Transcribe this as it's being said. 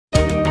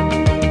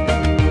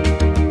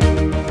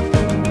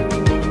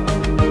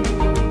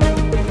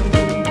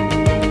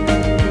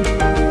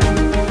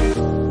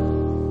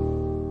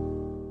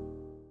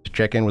to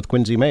check in with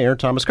Quincy Mayor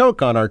Thomas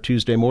Koch on our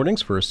Tuesday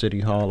mornings for a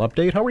City Hall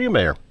update. How are you,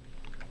 Mayor?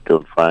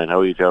 Doing fine.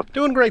 How are you, Joe?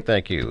 Doing great,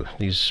 thank you.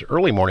 These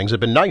early mornings have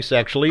been nice,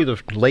 actually. The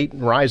late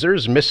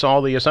risers miss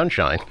all the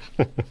sunshine.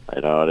 I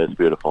know, it is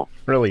beautiful.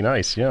 Really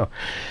nice, yeah.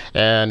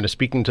 And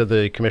speaking to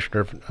the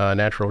Commissioner of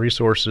Natural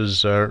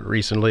Resources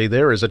recently,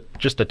 there is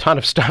just a ton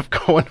of stuff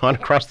going on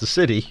across the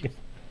city.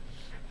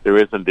 There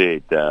is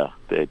indeed.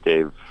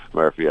 Dave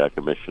Murphy, our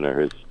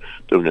commissioner, is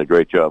doing a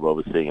great job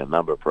overseeing a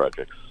number of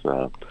projects.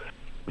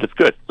 It's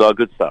good. It's all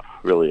good stuff.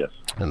 It really is.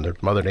 And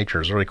Mother Nature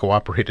has really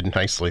cooperated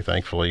nicely,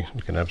 thankfully.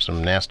 We can have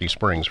some nasty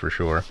springs for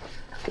sure.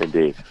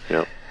 Indeed.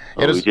 Yep.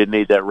 Well, we did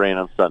need that rain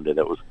on Sunday.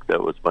 That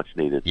was much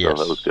needed. Yes.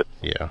 So that was good.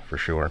 Yeah, for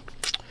sure.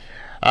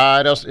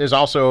 It is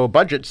also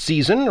budget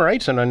season,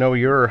 right? And I know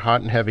you're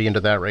hot and heavy into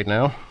that right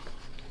now.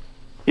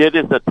 Yeah, it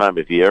is that time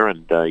of year,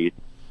 and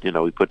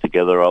we put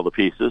together all the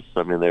pieces.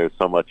 I mean, there's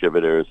so much of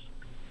it is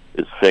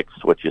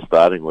fixed. What you're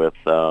starting with,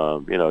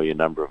 your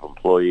number of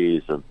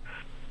employees and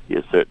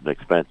your certain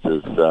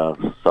expenses.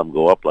 Some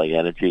go up, like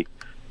energy.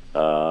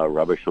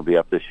 Rubbish will be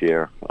up this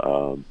year.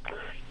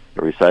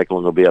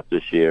 Recycling will be up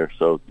this year.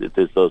 So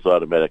there's those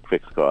automatic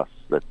fixed costs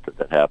that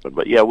happen.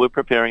 But yeah, we're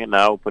preparing it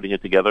now, putting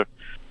it together.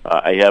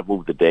 I have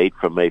moved the date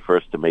from May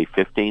 1st to May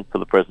 15th for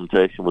the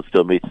presentation, which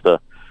still meets the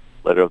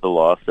letter of the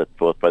law set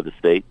forth by the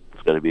state.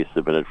 It's going to be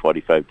submitted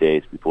 45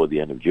 days before the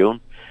end of June.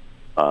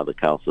 The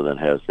council then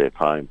has their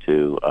time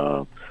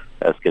to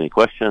ask any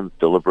questions,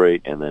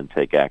 deliberate, and then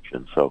take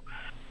action. So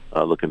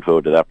looking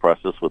forward to that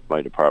process with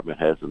my department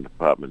heads and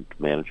department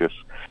managers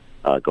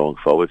going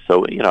forward.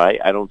 So,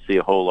 I don't see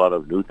a whole lot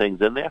of new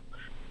things in there.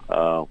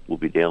 We'll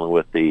be dealing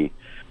with the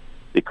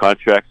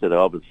contracts that have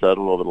all been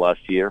settled over the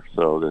last year.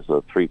 So there's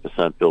a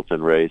 3%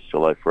 built-in raise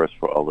July 1st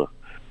for all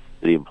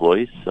the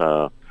employees,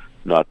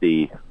 not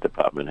the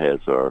department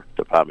heads or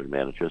department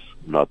managers,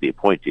 not the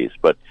appointees,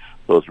 but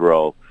those were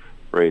all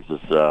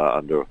raises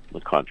under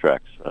the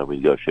contracts we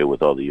negotiate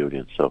with all the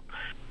unions. So,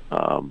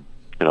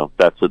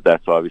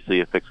 that's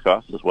obviously a fixed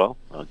cost as well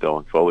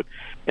going forward.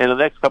 And the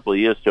next couple of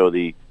years, Joe,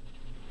 the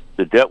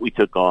debt we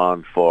took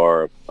on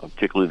for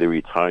particularly the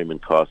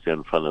retirement cost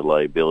and unfunded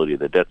liability,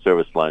 the debt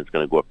service line is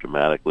going to go up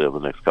dramatically over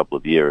the next couple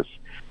of years,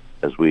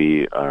 as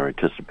we are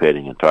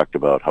anticipating and talked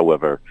about.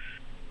 However,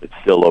 it's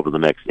still over the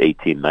next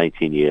 18,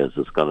 19 years.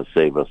 It's going to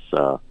save us,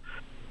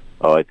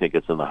 I think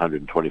it's in the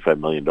 $125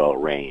 million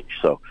range.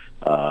 So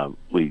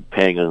we're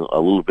paying a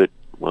little bit,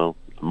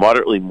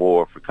 moderately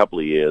more for a couple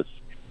of years,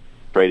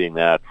 trading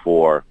that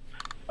for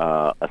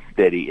a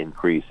steady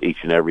increase each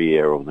and every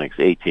year over the next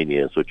 18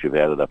 years, which have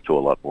added up to a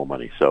lot more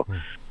money. So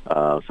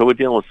so we're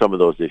dealing with some of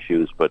those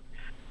issues, but,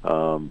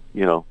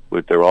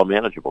 they're all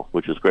manageable,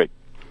 which is great.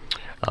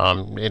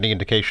 Any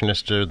indication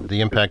as to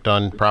the impact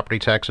on property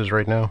taxes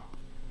right now?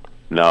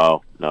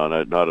 No, not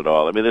at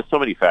all. I mean, there's so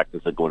many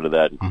factors that go into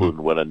that,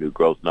 including what a new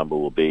growth number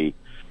will be,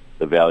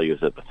 the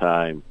values at the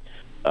time,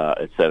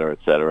 et cetera, et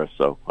cetera.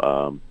 So,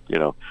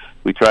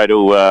 we try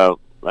to,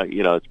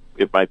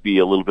 it might be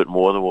a little bit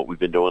more than what we've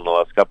been doing the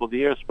last couple of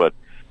years, but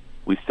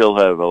we still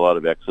have a lot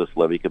of excess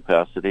levy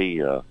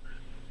capacity.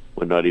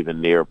 We're not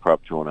even near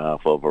Prop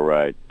 2.5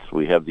 override, so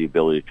we have the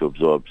ability to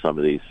absorb some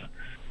of these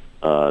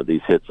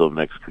hits over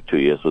the next 2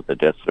 years with the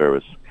debt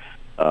service.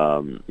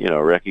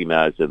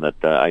 Recognizing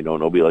that I know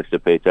nobody likes to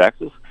pay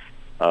taxes,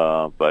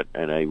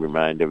 and I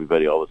remind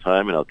everybody all the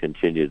time, and I'll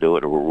continue to do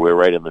it. We're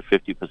right in the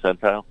 50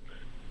 percentile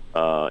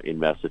in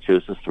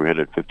Massachusetts,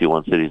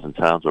 351 cities and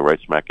towns. We're right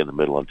smack in the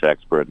middle on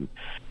tax burden.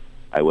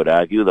 I would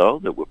argue, though,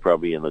 that we're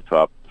probably in the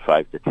top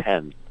 5 to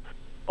 10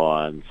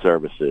 on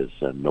services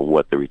and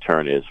what the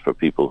return is for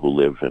people who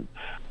live and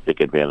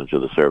take advantage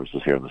of the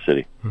services here in the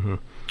city. Mm-hmm.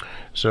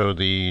 So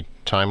the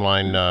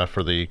timeline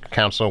for the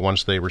council,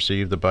 once they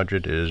receive the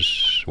budget,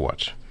 is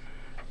what?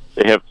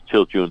 They have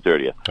till June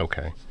 30th.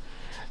 Okay.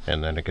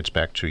 And then it gets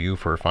back to you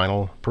for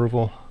final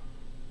approval?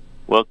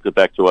 Well, get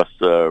back to us.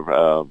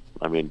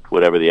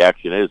 Whatever the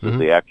action is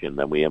the action,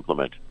 then we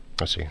implement.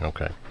 I see.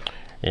 Okay.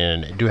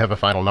 And do you have a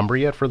final number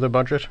yet for the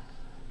budget?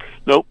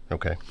 Nope.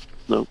 Okay.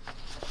 Nope.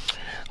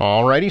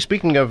 All righty.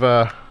 Speaking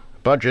of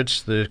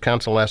budgets, the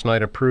council last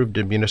night approved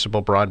a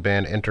municipal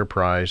broadband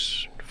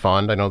enterprise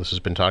fund. I know this has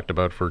been talked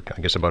about for,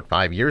 about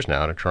 5 years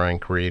now, to try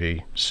and create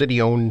a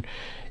city-owned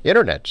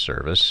internet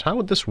service. How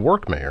would this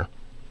work, Mayor?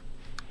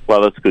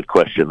 Well, that's a good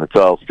question. It's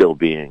all still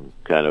being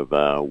kind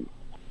of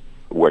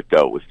worked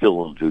out. We're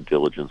still in the due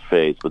diligence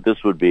phase, but this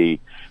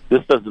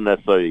doesn't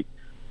necessarily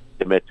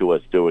commit to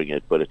us doing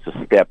it, but it's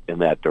a step in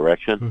that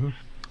direction,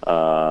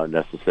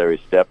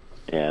 necessary step.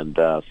 And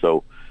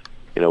so,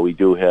 we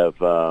do have,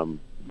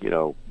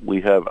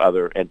 we have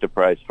other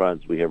enterprise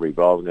funds. We have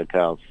revolving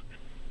accounts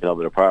in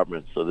other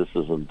departments, so this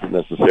isn't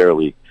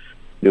necessarily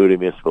new to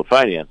municipal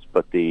finance,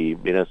 but the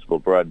municipal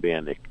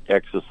broadband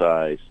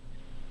exercise,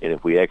 and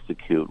if we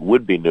execute,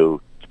 would be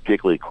new,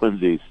 particularly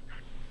Quincy's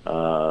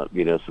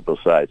municipal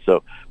side.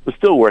 So we're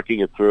still working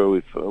it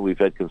through. We've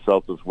had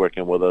consultants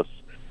working with us,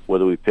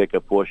 whether we pick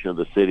a portion of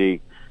the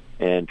city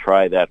and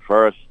try that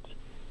first.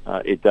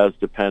 It does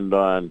depend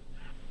on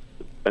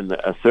and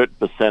a certain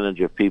percentage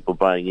of people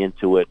buying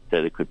into it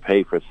that it could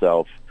pay for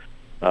itself,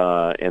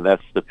 and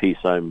that's the piece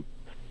I'm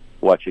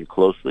watching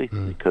closely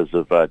because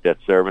of debt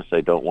service.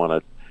 I don't want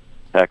to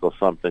tackle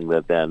something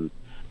that then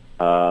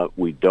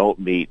we don't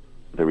meet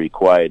the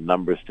required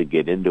numbers to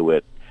get into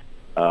it.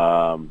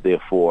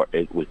 Therefore,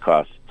 it would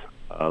cost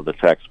the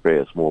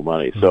taxpayers more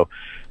money. So,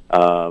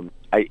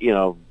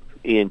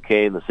 Ian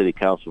Kane, the City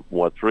Council from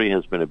Ward 3,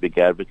 has been a big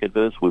advocate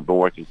for this. We've been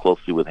working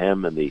closely with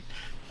him and the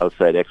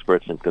outside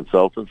experts and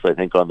consultants. I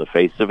think on the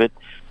face of it,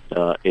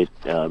 it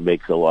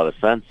makes a lot of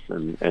sense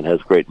and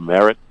has great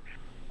merit.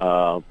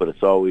 But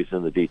it's always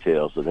in the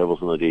details. The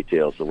devil's in the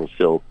details, and we're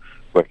still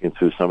working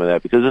through some of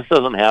that because this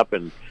doesn't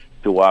happen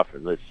too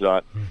often. It's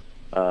not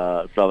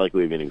like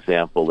we have an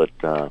example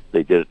that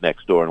they did it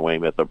next door in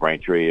Weymouth or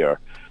Braintree or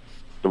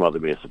some other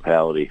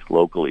municipality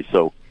locally.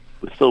 So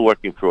we're still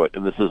working through it,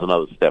 and this is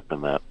another step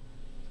in that.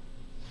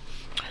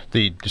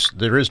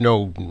 There is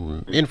no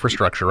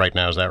infrastructure right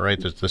now, is that right?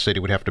 The city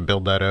would have to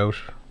build that out?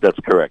 That's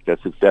correct.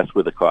 That's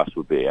where the cost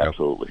would be,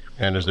 absolutely.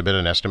 And has there been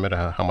an estimate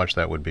of how much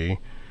that would be?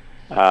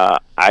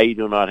 I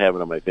do not have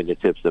it on my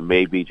fingertips. There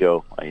may be,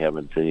 Joe. I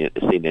haven't seen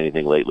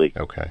anything lately.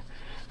 Okay.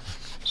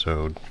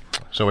 So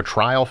a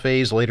trial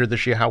phase later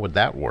this year, how would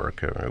that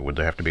work? Would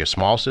there have to be a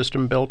small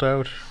system built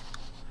out?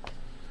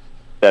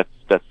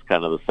 That's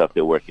kind of the stuff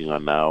they're working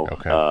on now.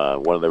 Okay.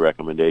 One of the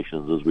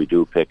recommendations is we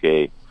do pick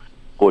a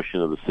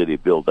portion of the city,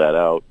 build that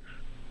out,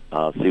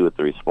 see what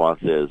the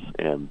response is,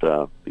 and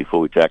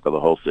before we tackle the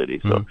whole city.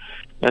 So,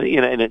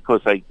 and of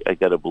course, I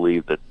got to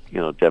believe that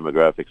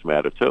demographics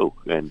matter too,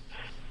 and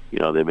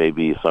there may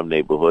be some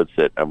neighborhoods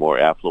that are more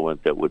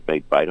affluent that would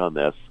make bite on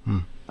this,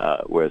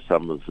 whereas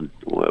some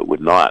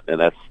would not, and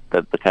that's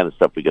the kind of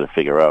stuff we got to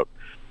figure out.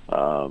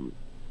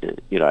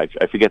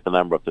 I forget the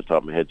number off the top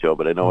of my head, Joe,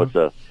 but I know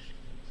it's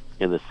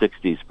in the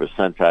 60s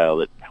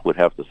percentile that would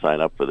have to sign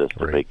up for this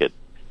to make it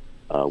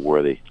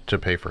worthy. To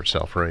pay for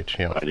itself, right?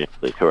 Yeah.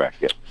 Financially correct,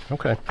 yeah.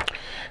 Okay.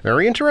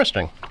 Very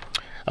interesting.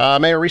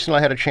 Mayor, recently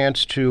I had a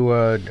chance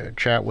to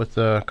chat with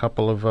a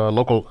couple of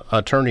local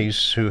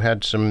attorneys who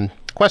had some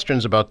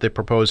questions about the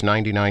proposed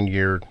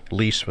 99-year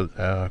lease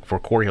for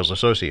Quarry Hills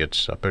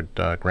Associates up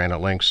at Granite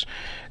Links,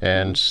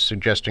 and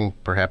suggesting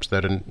perhaps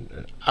that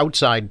an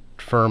outside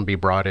firm be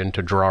brought in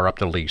to draw up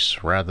the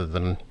lease rather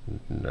than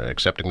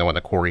accepting the one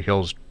that Quarry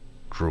Hills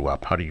drew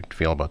up. How do you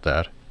feel about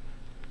that?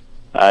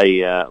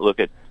 I look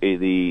at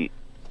the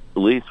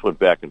lease went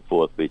back and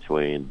forth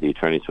between the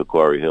attorneys for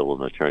Quarry Hill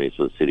and the attorneys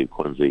for the City of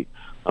Quincy.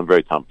 I'm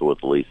very comfortable with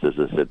the lease, as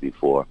I said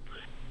before.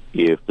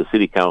 If the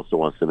City Council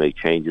wants to make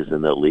changes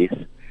in that lease,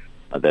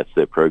 that's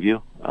their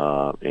purview.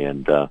 So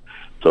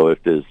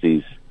if there's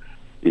these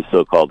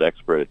so-called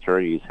expert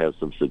attorneys have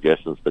some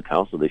suggestions to the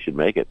council, they should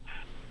make it.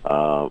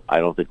 I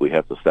don't think we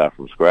have to start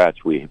from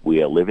scratch.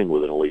 We are living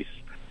within a lease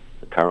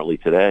currently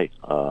today,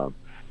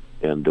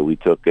 and we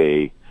took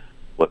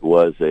what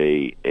was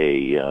a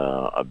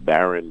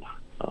barren,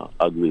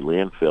 ugly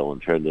landfill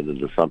and turned it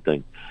into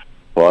something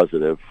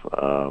positive,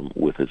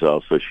 with us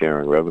also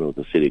sharing revenue with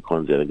the City of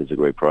Quincy. I think it's a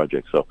great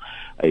project. So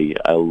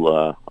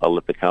I'll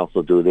let the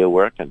council do their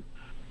work,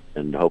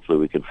 and hopefully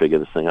we can figure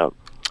this thing out.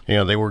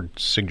 They were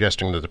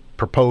suggesting that the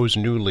proposed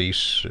new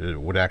lease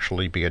would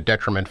actually be a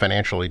detriment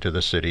financially to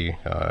the city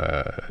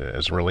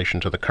as in relation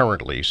to the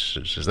current lease.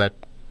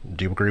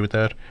 Do you agree with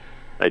that?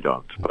 I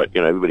don't, but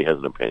everybody has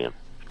an opinion.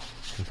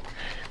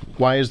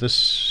 Why is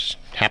this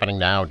happening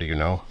now, do you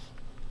know?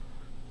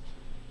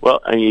 Well,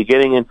 you're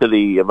getting into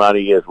the amount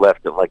of years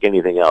left, and like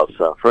anything else.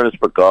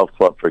 Furnace-Brook Golf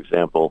Club, for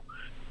example,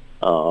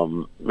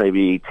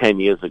 maybe 10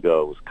 years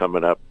ago was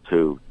coming up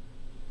to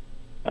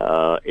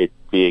it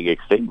being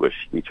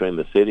extinguished between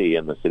the city,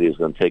 and the city was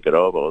going to take it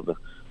over. The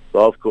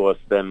golf course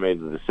then made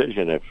the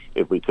decision,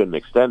 if we couldn't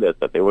extend it,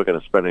 that they weren't going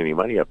to spend any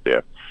money up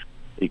there.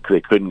 They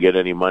couldn't get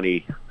any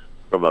money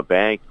from a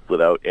bank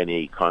without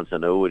any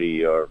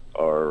continuity or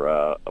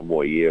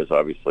more years,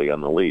 obviously,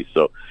 on the lease.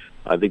 So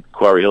I think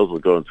Quarry Hills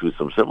is going through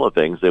some similar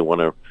things. They want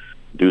to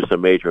do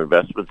some major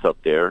investments up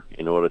there.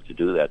 In order to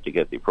do that, to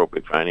get the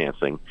appropriate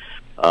financing,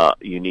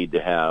 you need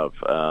to have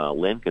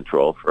land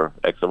control for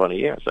X amount of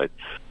years. I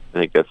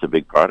think that's a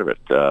big part of it.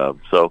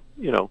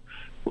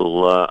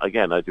 We'll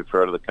again, I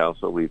defer to the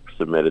council. We've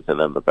submitted to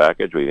them the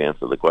package. We've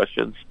answered the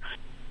questions.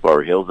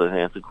 Quarry Hills has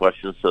answered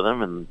questions to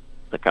them, and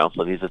the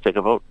council needs to take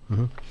a vote.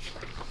 Mm-hmm.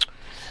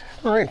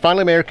 All right.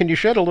 Finally, Mayor, can you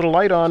shed a little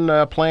light on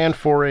a plan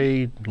for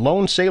a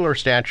lone sailor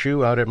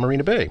statue out at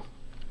Marina Bay?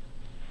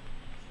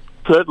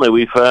 Certainly.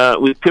 We've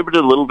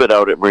pivoted a little bit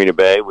out at Marina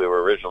Bay. We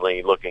were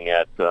originally looking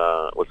at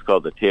what's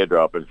called the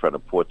teardrop in front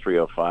of Port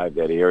 305,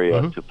 that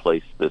area, to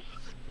place this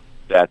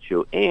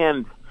statue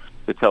and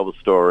to tell the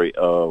story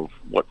of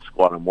what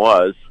Squantum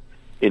was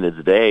in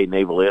its day: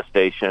 Naval Air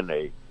Station,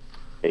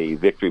 a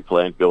victory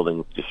plant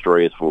building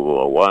destroyers for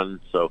World War I.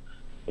 So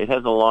it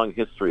has a long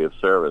history of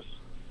service,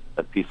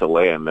 that piece of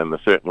land, and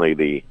certainly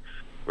the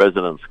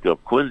residents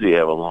of Quincy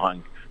have a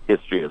long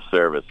history of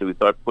service. So we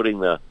thought putting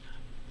the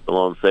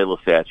lone sailor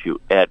statue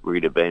at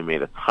Marina Bay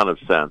made a ton of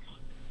sense.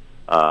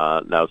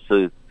 Now,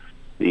 so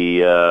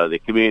the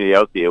community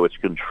out there, which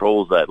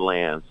controls that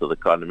land, so the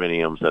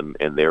condominiums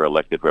and their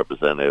elected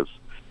representatives,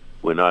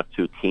 were not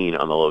too keen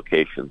on the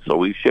location. So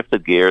we've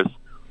shifted gears,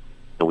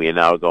 and we are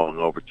now going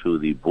over to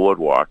the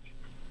boardwalk.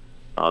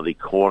 The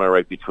corner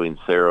right between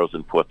Cerros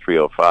and Port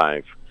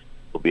 305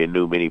 will be a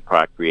new mini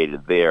park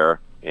created there,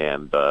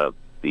 and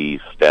the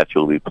statue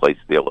will be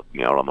placed there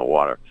looking out on the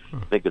water.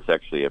 I think it's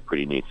actually a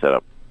pretty neat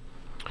setup.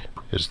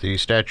 Is the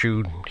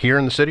statue here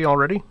in the city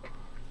already?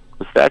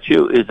 The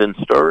statue is in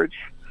storage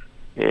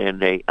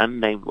in an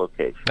unnamed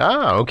location.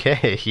 Ah,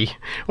 okay.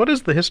 What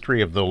is the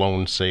history of the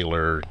Lone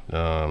Sailor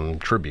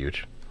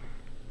tribute?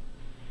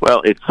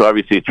 Well, it's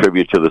obviously a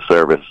tribute to the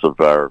service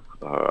of our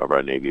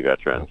Navy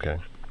veterans. Okay.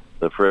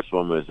 The first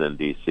one was in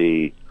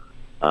D.C.,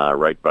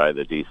 right by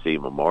the D.C.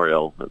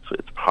 Memorial.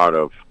 It's part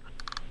of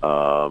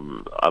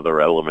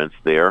other elements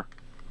there.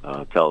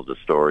 Tells the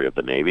story of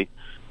the Navy.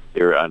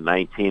 There are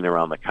 19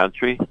 around the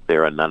country.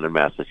 There are none in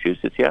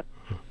Massachusetts yet.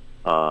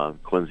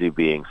 Quincy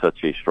being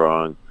such a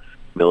strong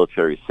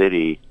military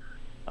city,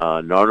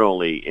 not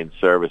only in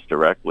service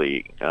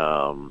directly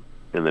in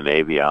the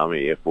Navy,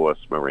 Army, Air Force,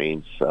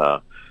 Marines,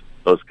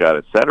 Coast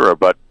Guard, etc.,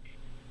 but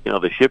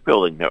the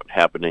shipbuilding that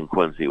happened in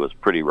Quincy was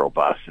pretty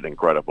robust and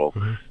incredible,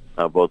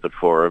 both at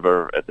Fall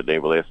River, at the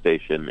Naval Air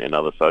Station, and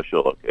other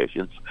social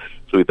locations.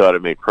 So we thought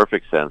it made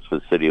perfect sense for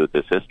the city with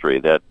this history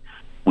that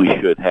we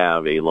should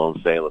have a Lone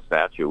Sailor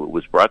statue. It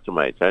was brought to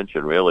my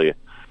attention really a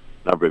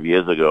number of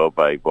years ago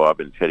by Bob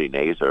and Teddy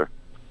Nazer,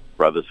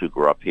 brothers who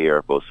grew up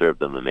here, both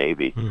served in the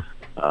Navy.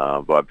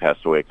 Bob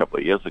passed away a couple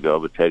of years ago,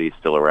 but Teddy's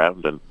still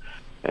around, and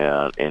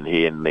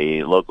he and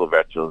the local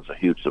veterans are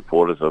huge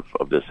supporters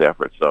of this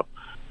effort. So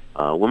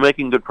we're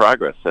making good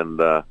progress, and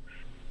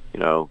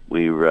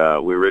we're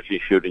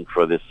originally shooting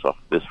for this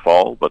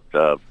fall, but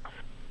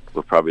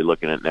we're probably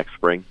looking at next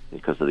spring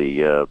because of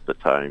the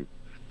time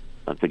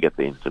to get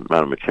the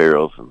amount of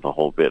materials and the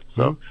whole bit.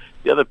 So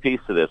the other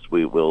piece of this,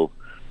 we will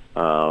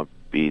there'll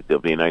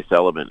be a nice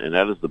element, and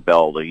that is the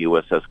bell, the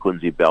USS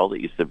Quincy bell that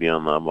used to be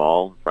on the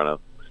mall in front of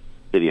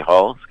City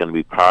Hall. It's going to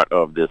be part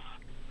of this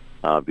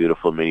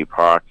beautiful mini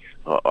park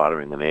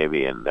honoring the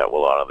Navy, and that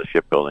will honor the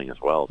shipbuilding as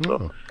well.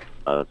 So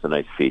that's a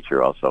nice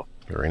feature also.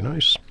 Very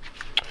nice.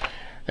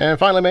 And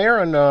finally, Mayor,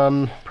 and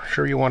I'm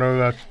sure you want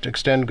to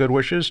extend good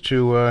wishes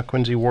to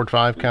Quincy Ward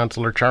 5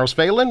 Councillor Charles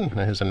Phelan,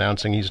 who's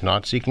announcing he's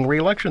not seeking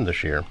re-election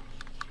this year.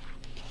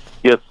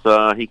 Yes,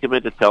 he came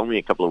in to tell me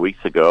a couple of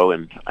weeks ago,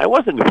 and I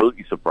wasn't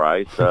completely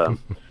surprised. Chuck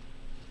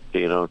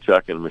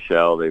and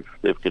Michelle,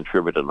 they've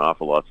contributed an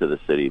awful lot to the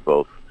city,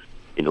 both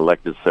in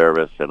elected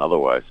service and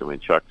otherwise. I mean,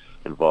 Chuck's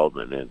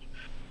involvement in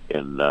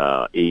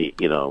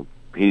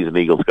he's an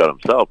Eagle Scout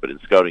himself, but in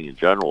scouting in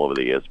general over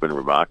the years has been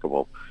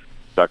remarkable.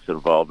 Chuck's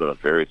involvement in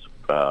various,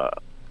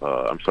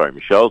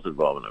 Michelle's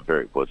involvement in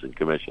various boards and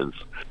commissions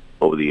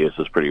over the years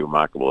is pretty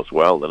remarkable as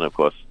well. And of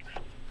course,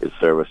 his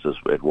services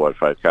at Ward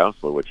 5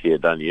 Council, which he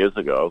had done years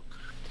ago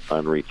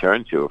and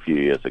returned to a few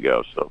years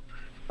ago. So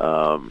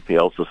he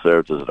also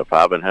served as a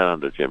department head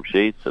under Jim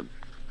Sheets and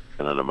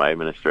under my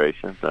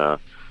administration.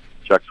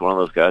 Chuck's one of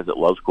those guys that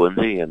loves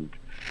Quincy and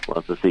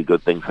wants to see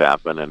good things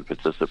happen and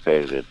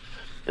participated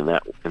in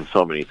that in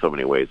so many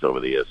ways over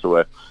the years.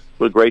 So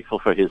we're grateful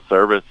for his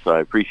service. I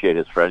appreciate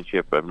his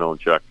friendship. I've known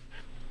Chuck.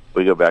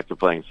 We go back to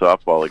playing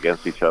softball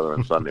against each other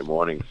on Sunday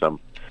morning some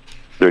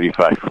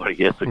 35, 40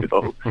 years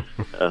ago.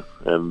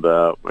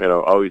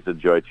 Always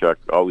enjoyed Chuck,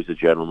 always a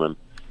gentleman,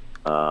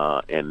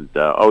 and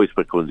always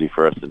put Quincy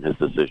first in his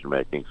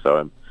decision-making. So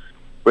I'm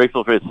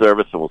grateful for his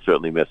service, and we'll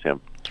certainly miss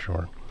him.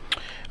 Sure.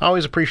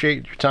 Always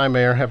appreciate your time,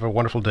 Mayor. Have a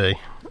wonderful day.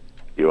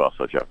 You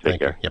also, Chuck. Take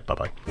care. Yep,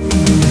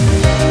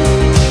 bye-bye.